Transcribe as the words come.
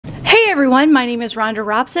everyone, my name is Rhonda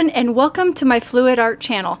Robson and welcome to my Fluid Art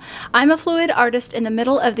channel. I'm a fluid artist in the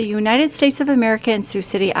middle of the United States of America in Sioux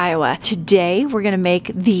City, Iowa. Today we're going to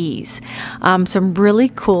make these, some really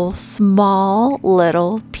cool small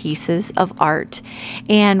little pieces of art.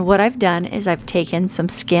 And what I've done is I've taken some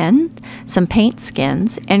skin, some paint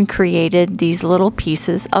skins, and created these little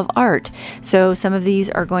pieces of art. So some of these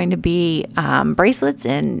are going to be bracelets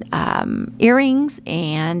and earrings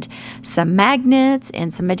and some magnets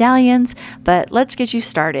and some medallions. But let's get you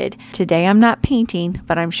started. Today I'm not painting,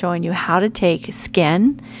 but I'm showing you how to take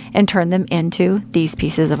skin and turn them into these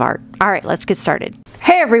pieces of art. All right, let's get started.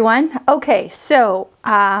 Hey everyone. Okay, so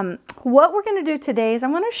what we're going to do today is I'm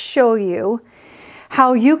going to show you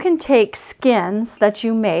how you can take skins that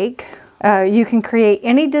you make. You can create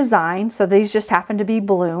any design, so these just happen to be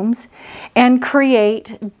blooms, and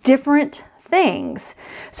create different things.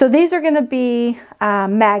 So these are going to be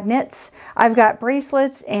magnets. I've got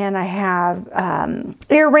bracelets and I have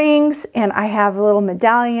earrings and I have little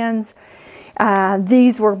medallions.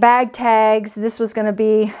 These were bag tags. This was going to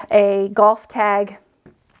be a golf tag.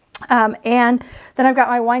 And then I've got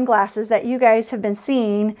my wine glasses that you guys have been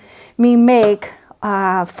seeing me make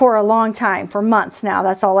for a long time, for months now.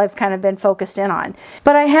 That's all I've kind of been focused in on.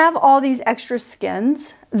 But I have all these extra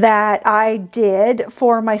skins that I did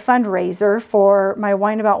for my fundraiser, for my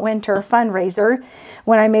Wine About Winter fundraiser,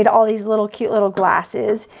 when I made all these little cute little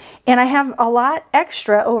glasses. And I have a lot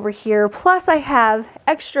extra over here, plus I have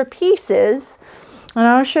extra pieces, and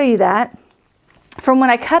I'll show you that, from when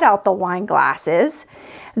I cut out the wine glasses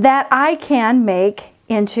that I can make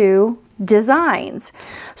into designs.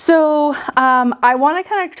 So I want to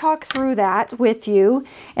kind of talk through that with you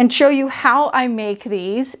and show you how I make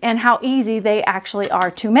these and how easy they actually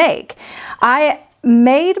are to make. I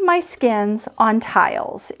made my skins on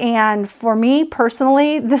tiles, and for me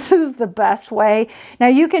personally, this is the best way. Now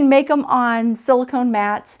you can make them on silicone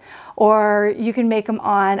mats, or you can make them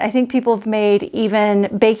on, I think people have made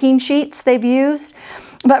even baking sheets they've used.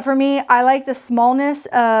 But for me, I like the smallness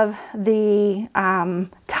of the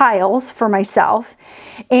tiles for myself.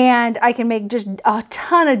 And I can make just a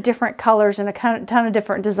ton of different colors and a ton of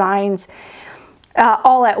different designs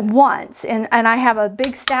all at once. And I have a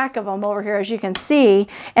big stack of them over here, as you can see,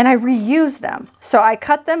 and I reuse them. So I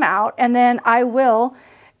cut them out, and then I will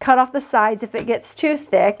cut off the sides if it gets too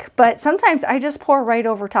thick, but sometimes I just pour right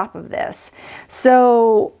over top of this.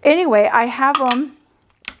 So anyway, I have them.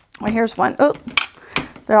 Well, here's one. Oh,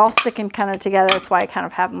 they're all sticking kind of together. That's why I kind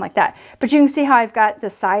of have them like that. But you can see how I've got the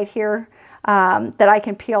side here that I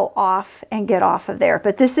can peel off and get off of there.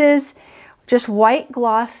 But this is just white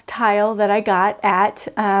gloss tile that I got at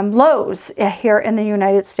Lowe's here in the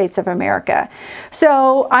United States of America.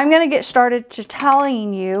 So I'm going to get started to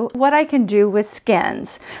telling you what I can do with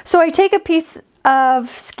skins. So I take a piece of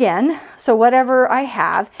skin, so whatever I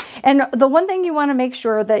have, and the one thing you want to make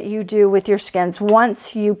sure that you do with your skins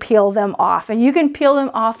once you peel them off, and you can peel them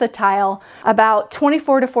off the tile about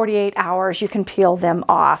 24 to 48 hours, you can peel them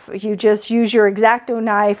off. You just use your X-Acto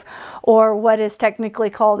knife, or what is technically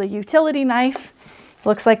called a utility knife.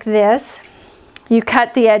 Looks like this. You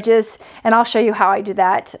cut the edges, and I'll show you how I do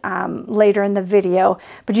that later in the video,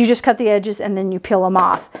 but you just cut the edges and then you peel them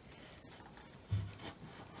off.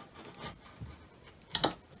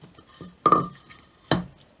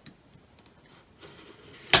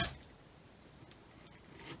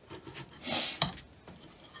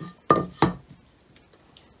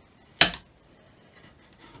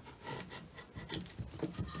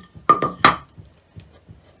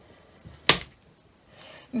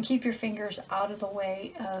 And keep your fingers out of the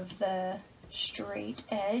way of the straight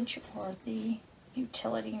edge or the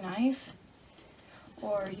utility knife,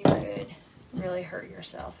 or you could really hurt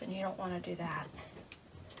yourself, and you don't want to do that.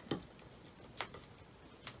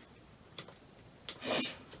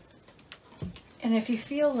 And if you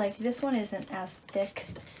feel like this one isn't as thick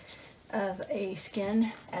of a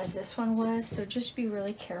skin as this one was, so just be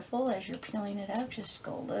really careful as you're peeling it out. Just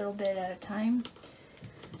go a little bit at a time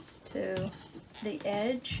to the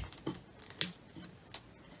edge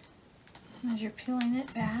as you're peeling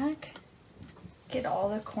it back. Get all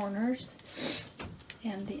the corners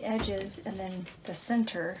and the edges, and then the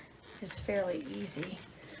center is fairly easy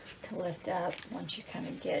to lift up once you kind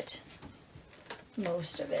of get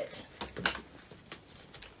most of it.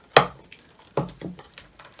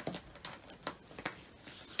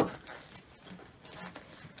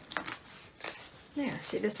 There,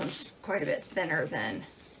 see, this one's quite a bit thinner than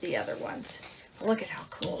the other ones. Look at how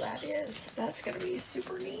cool that is. That's going to be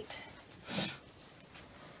super neat.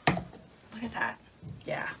 Look at that.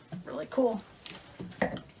 Yeah, really cool.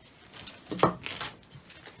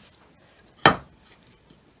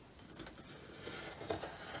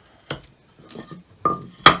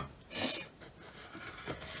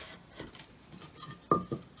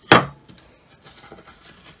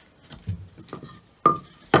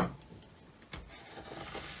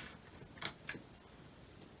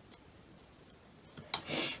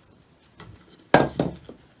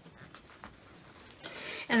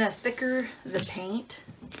 And the thicker the paint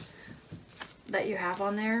that you have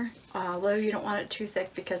on there, although you don't want it too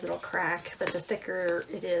thick because it'll crack, but the thicker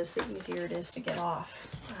it is, the easier it is to get off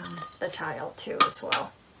the tile too as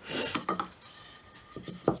well.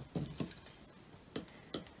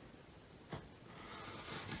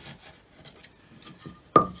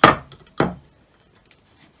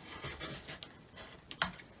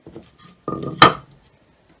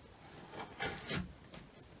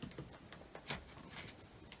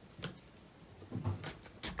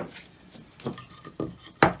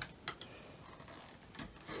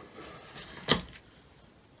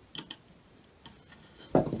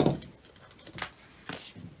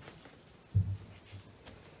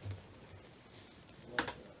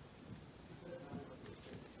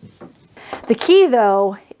 The key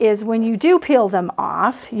though is when you do peel them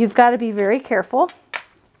off, you've got to be very careful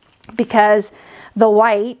because the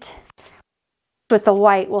white with the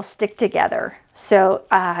white will stick together. So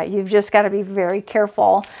you've just got to be very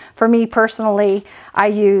careful. For me personally, I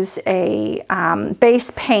use a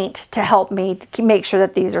base paint to help me to make sure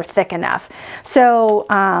that these are thick enough. So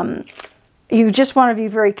you just want to be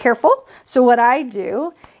very careful. So what I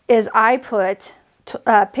do is I put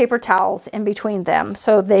paper towels in between them,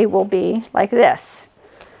 so they will be like this.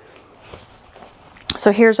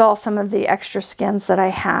 So here's all some of the extra skins that I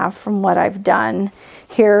have from what I've done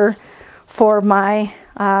here for my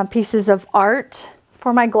pieces of art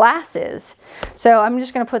for my glasses. So I'm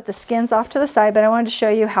just going to put the skins off to the side, but I wanted to show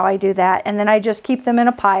you how I do that, and then I just keep them in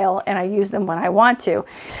a pile and I use them when I want to.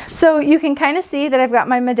 So you can kind of see that I've got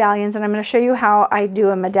my medallions, and I'm going to show you how I do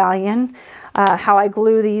a medallion. How I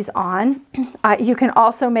glue these on. You can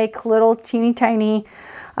also make little teeny tiny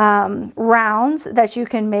rounds that you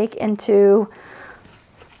can make into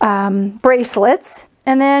bracelets,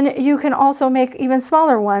 and then you can also make even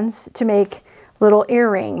smaller ones to make little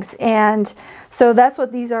earrings. And so that's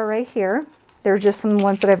what these are right here. They're just some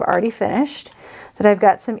ones that I've already finished, that I've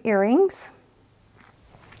got some earrings,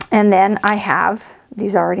 and then I have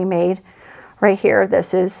these already made right here.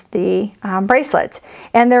 This is the bracelet,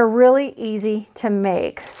 and they're really easy to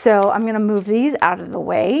make. So I'm going to move these out of the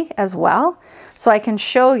way as well so I can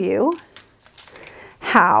show you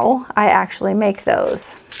how I actually make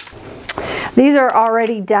those. These are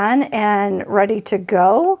already done and ready to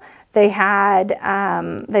go. They had,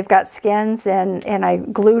 they've got skins, and I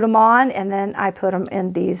glued them on, and then I put them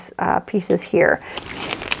in these pieces here.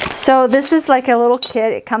 So this is like a little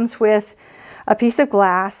kit. It comes with a piece of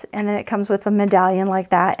glass, and then it comes with a medallion like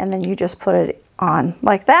that, and then you just put it on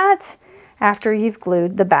like that after you've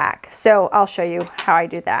glued the back. So I'll show you how I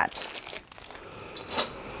do that.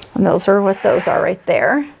 And those are what those are right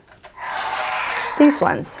there. These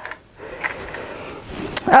ones.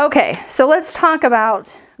 Okay, so let's talk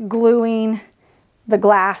about gluing the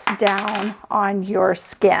glass down on your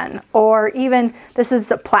skin, or even this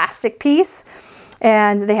is a plastic piece,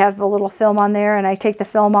 and they have the little film on there, and I take the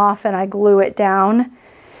film off and I glue it down,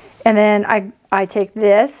 and then I take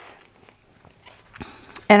this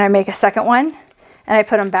and I make a second one, and I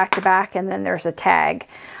put them back to back, and then there's a tag.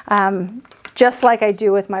 Just like I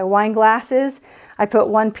do with my wine glasses, I put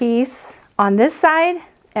one piece on this side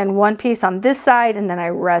and one piece on this side, and then I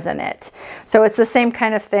resin it. So it's the same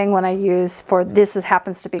kind of thing when I use for this. It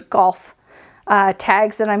happens to be golf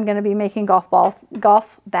tags that I'm going to be making,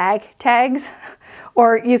 golf bag tags.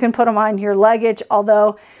 Or you can put them on your luggage,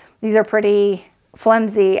 although these are pretty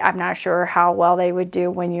flimsy. I'm not sure how well they would do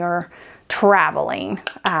when you're traveling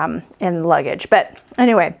in luggage. But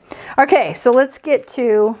anyway, okay, so let's get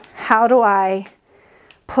to how do I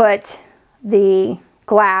put the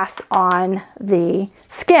glass on the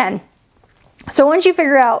skin. So once you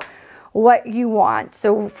figure out what you want,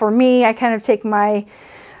 so for me, I kind of take my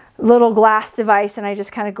little glass device and I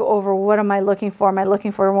just kind of go over what am I looking for. Am I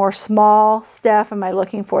looking for more small stuff? Am I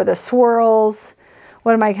looking for the swirls?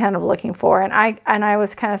 What am I kind of looking for? And I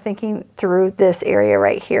was kind of thinking through this area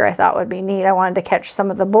right here. I thought would be neat. I wanted to catch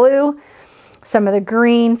some of the blue, some of the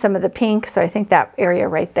green, some of the pink. So I think that area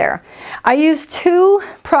right there. I use two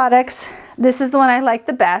products. This is the one I like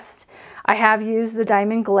the best. I have used the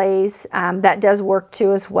Diamond Glaze. That does work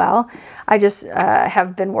too as well. I just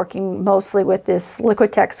have been working mostly with this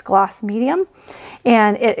Liquitex Gloss Medium,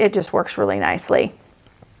 and it just works really nicely.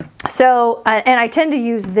 So, and I tend to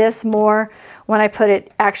use this more when I put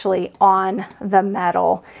it actually on the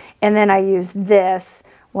metal, and then I use this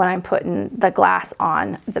when I'm putting the glass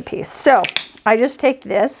on the piece. So I just take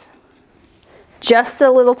this, just a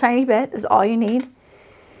little tiny bit is all you need,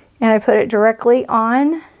 and I put it directly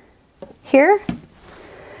on here.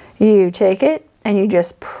 You take it and you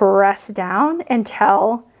just press down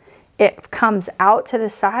until it comes out to the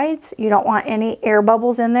sides. You don't want any air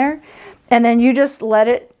bubbles in there. And then you just let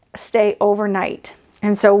it stay overnight.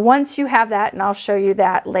 And so once you have that, and I'll show you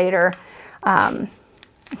that later.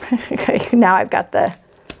 Okay, now I've got the,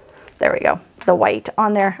 there we go, the white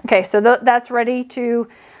on there. Okay, so that's ready to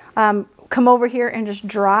come over here and just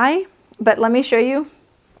dry. But let me show you.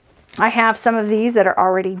 I have some of these that are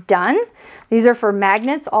already done. These are for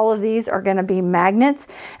magnets. All of these are going to be magnets.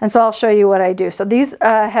 And so I'll show you what I do. So these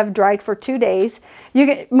have dried for 2 days. You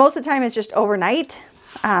can, most of the time it's just overnight,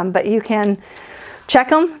 but you can check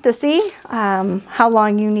them to see how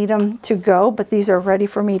long you need them to go. But these are ready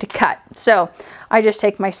for me to cut. So I just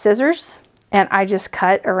take my scissors and I just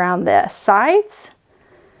cut around the sides.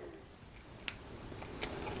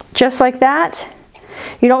 Just like that.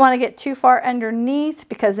 You don't want to get too far underneath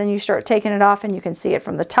because then you start taking it off and you can see it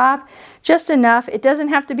from the top. Just enough. It doesn't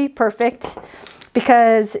have to be perfect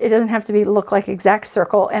because it doesn't have to look like exact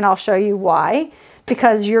circle, and I'll show you why.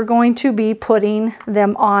 Because you're going to be putting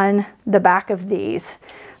them on the back of these.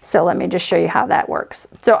 So let me just show you how that works.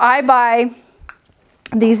 So I buy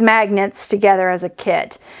these magnets together as a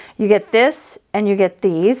kit. You get this and you get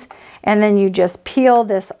these, and then you just peel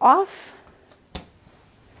this off.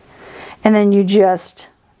 And then you just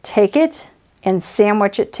take it and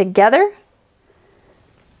sandwich it together.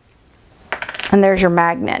 And there's your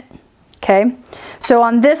magnet. Okay. So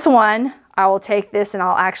on this one, I will take this and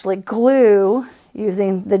I'll actually glue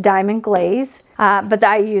using the diamond glaze. But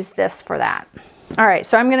I use this for that. All right.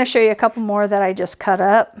 So I'm going to show you a couple more that I just cut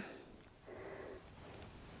up.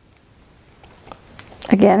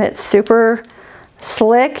 Again, it's super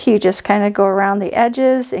slick. You just kind of go around the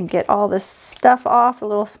edges and get all this stuff off, the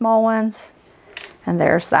little small ones. And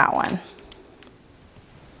there's that one.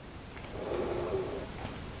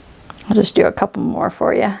 I'll just do a couple more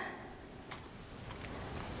for you.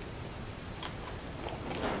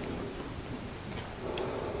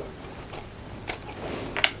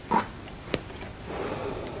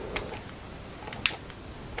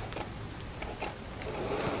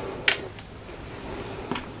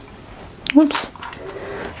 Oops.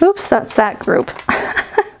 Oops, that's that group.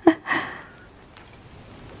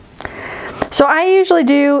 So I usually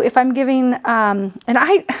do, if I'm giving,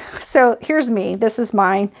 so here's me, this is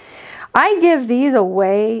mine. I give these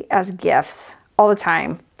away as gifts all the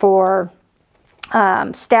time for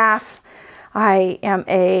staff. I am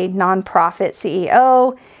a nonprofit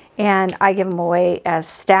CEO, and I give them away as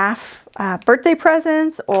staff birthday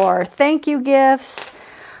presents or thank you gifts,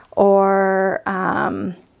 or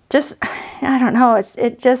just, I don't know,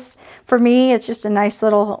 it just, for me, it's just a nice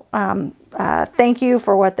little thank you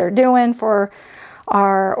for what they're doing for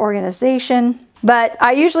our organization. But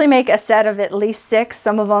I usually make a set of at least 6,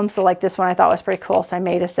 some of them. So like this one I thought was pretty cool, so I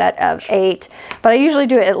made a set of 8. But I usually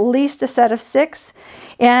do at least a set of 6.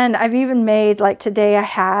 And I've even made, like today I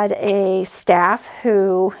had a staff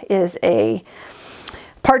who is a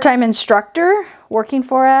part-time instructor working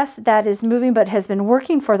for us that is moving, but has been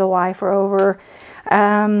working for the Y for over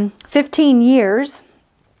 15 years.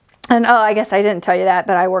 And oh, I guess I didn't tell you that,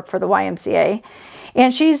 but I work for the YMCA.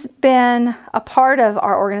 And she's been a part of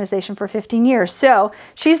our organization for 15 years. So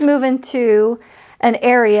she's moving to an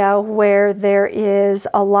area where there is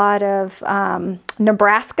a lot of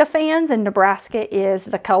Nebraska fans, and Nebraska is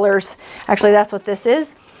the colors. Actually, that's what this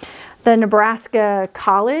is. The Nebraska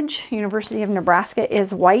College, University of Nebraska,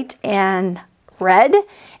 is white and red.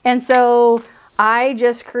 And so I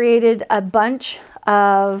just created a bunch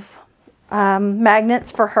of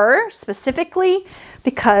magnets for her specifically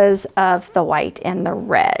because of the white and the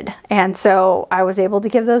red. And so I was able to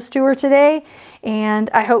give those to her today, and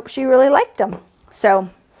I hope she really liked them. So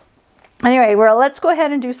anyway, well, let's go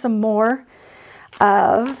ahead and do some more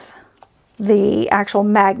of the actual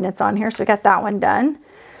magnets on here. So we got that one done.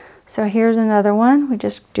 So here's another one. We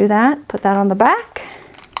just do that, put that on the back.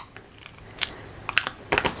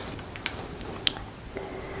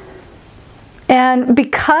 And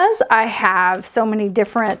because I have so many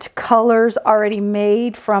different colors already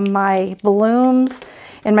made from my blooms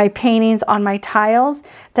and my paintings on my tiles,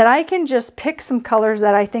 that I can just pick some colors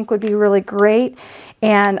that I think would be really great.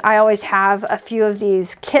 And I always have a few of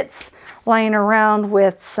these kits lying around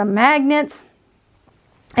with some magnets.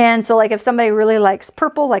 And so like if somebody really likes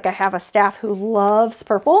purple, like I have a staff who loves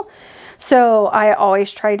purple, so I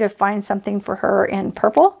always try to find something for her in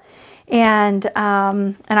purple. And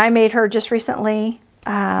I made her just recently,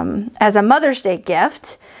 as a Mother's Day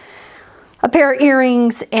gift, a pair of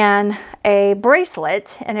earrings and a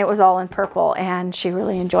bracelet, and it was all in purple, and she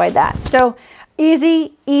really enjoyed that. So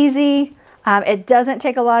easy, It doesn't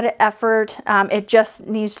take a lot of effort. It just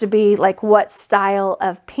needs to be like what style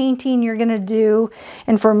of painting you're going to do.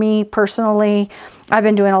 And for me personally, I've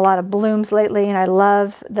been doing a lot of blooms lately, and I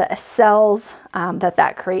love the cells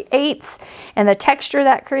that creates and the texture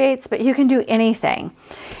that creates, but you can do anything.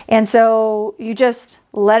 And so you just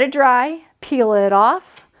let it dry, peel it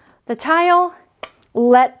off the tile,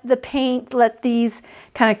 let these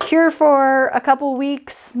kind of cure for a couple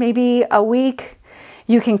weeks, maybe a week.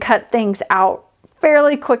 You can cut things out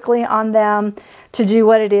fairly quickly on them to do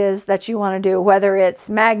what it is that you want to do, whether it's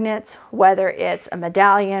magnets, whether it's a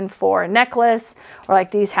medallion for a necklace, or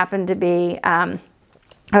like these happen to be, I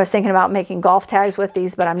was thinking about making golf tags with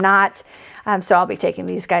these, but I'm not. So I'll be taking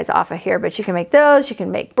these guys off of here, but you can make those. You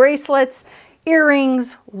can make bracelets,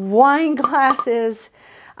 earrings, wine glasses.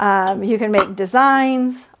 You can make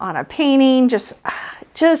designs on a painting, just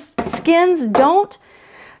skins. Don't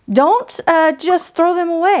just throw them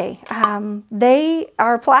away. They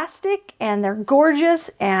are plastic and they're gorgeous,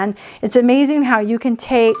 and it's amazing how you can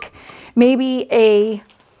take maybe a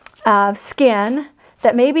skin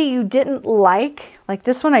that maybe you didn't like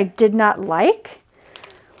this one I did not like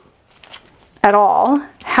at all,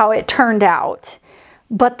 how it turned out,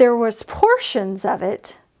 but there was portions of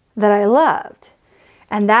it that I loved,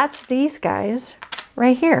 and that's these guys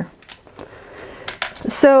right here.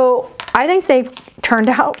 So I think they've turned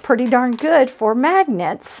out pretty darn good for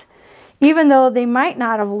magnets, even though they might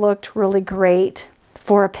not have looked really great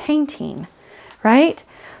for a painting, right?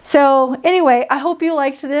 So anyway, I hope you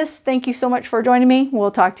liked this. Thank you so much for joining me.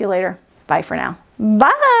 We'll talk to you later. Bye for now.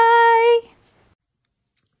 Bye!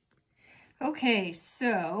 Okay,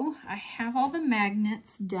 so I have all the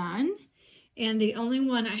magnets done, and the only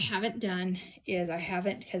one I haven't done is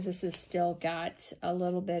because this has still got a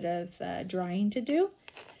little bit of drying to do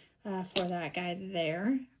for that guy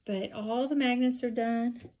there, but all the magnets are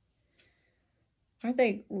done. Aren't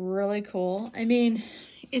they really cool? I mean,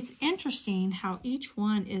 it's interesting how each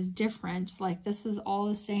one is different. Like this is all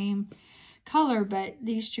the same color, but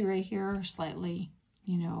these two right here are slightly,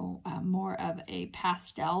 you know, more of a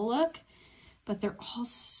pastel look, but they're all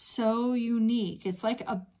so unique. It's like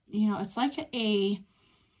a, you know, it's like a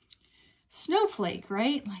snowflake,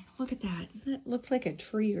 right? Like, look at that. That looks like a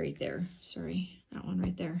tree right there. Sorry, that one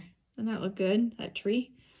right there. Doesn't that look good, that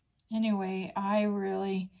tree? Anyway, I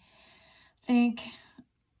really think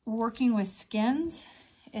working with skins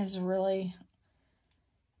is really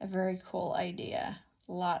a very cool idea.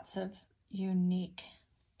 Lots of unique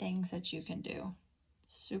things that you can do.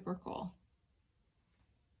 Super cool.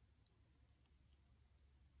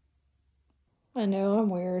 I know, I'm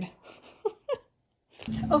weird.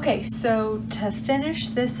 Okay, so to finish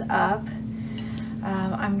this up,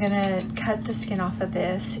 I'm gonna cut the skin off of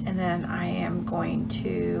this, and then I am going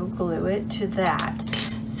to glue it to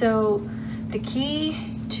that. So the key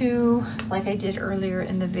to, like I did earlier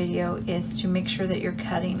in the video, is to make sure that you're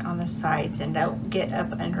cutting on the sides and don't get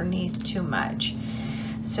up underneath too much.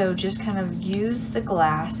 So just kind of use the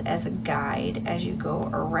glass as a guide as you go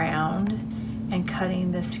around and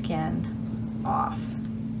cutting the skin off,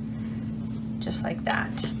 just like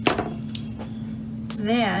that.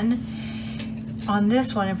 Then on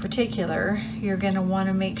this one in particular, you're going to want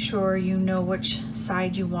to make sure you know which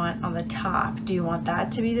side you want on the top. Do you want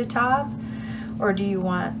that to be the top, or do you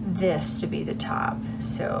want this to be the top?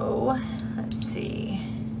 So let's see.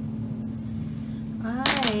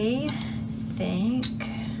 I think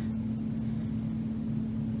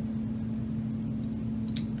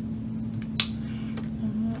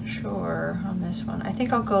I'm not sure on this one. I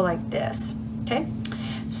think I'll go like this. Okay,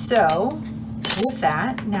 so with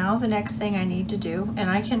that, now the next thing I need to do, and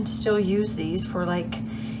I can still use these for like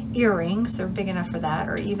earrings, they're big enough for that,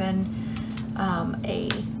 or even a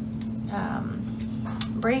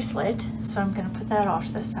bracelet. So I'm going to put that off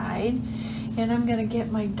to the side, and I'm going to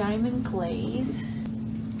get my diamond glaze.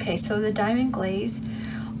 Okay, so the diamond glaze,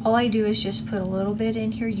 all I do is just put a little bit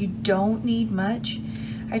in here. You don't need much.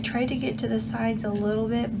 I try to get to the sides a little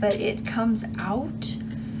bit, but it comes out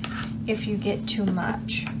if you get too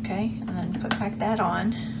much. Okay, and then put back that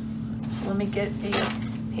on. So let me get a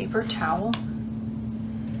paper towel,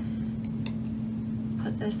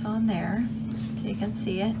 put this on there so you can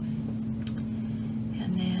see it,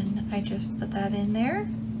 and then I just put that in there,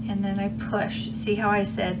 and then I push. See how I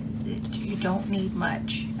said you don't need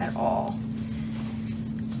much at all,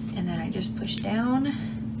 and then I just push down,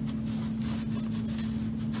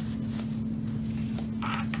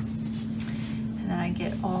 and then I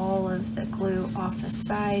get all of the glue off the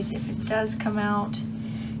sides if it does come out,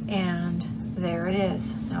 and there it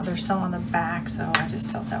is. Now there's some on the back, so I just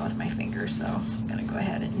felt that with my finger, so I'm gonna go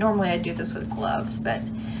ahead and, normally I do this with gloves, but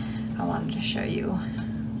I wanted to show you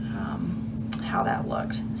how that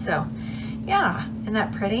looked. So yeah, isn't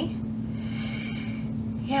that pretty?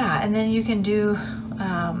 Yeah, and then you can do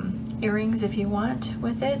earrings if you want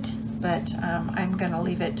with it, but I'm gonna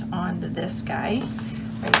leave it on this guy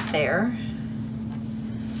right there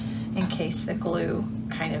in case the glue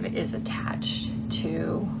kind of is attached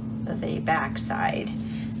to the back side.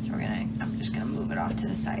 So I'm just gonna move it off to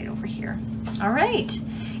the side over here. All right,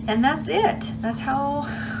 and that's it. That's how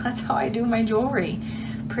I do my jewelry.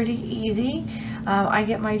 Pretty easy. I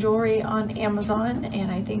get my jewelry on Amazon, and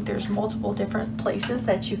I think there's multiple different places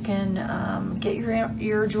that you can get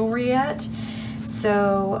your jewelry at.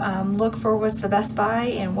 So look for what's the best buy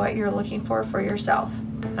and what you're looking for yourself.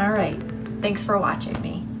 All right, thanks for watching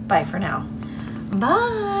me. Bye for now.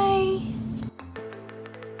 Bye.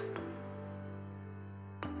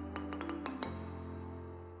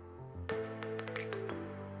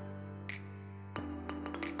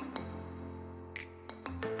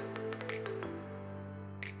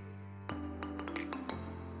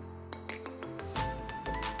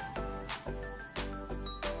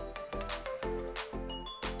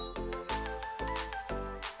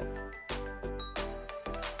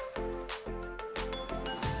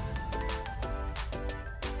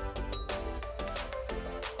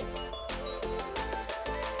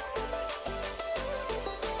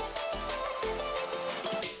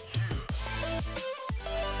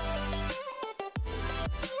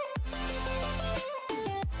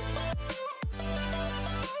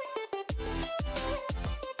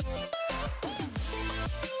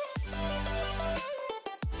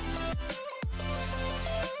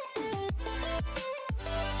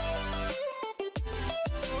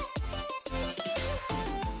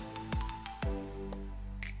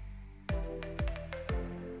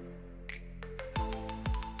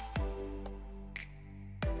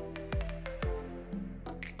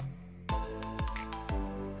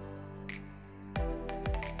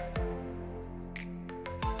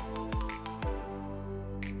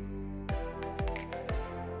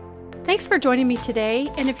 Thanks for joining me today,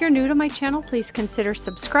 and if you're new to my channel, please consider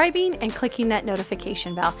subscribing and clicking that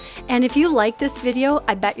notification bell. And if you like this video,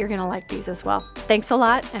 I bet you're gonna like these as well. Thanks a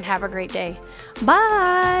lot and have a great day.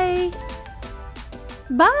 Bye!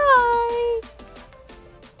 Bye!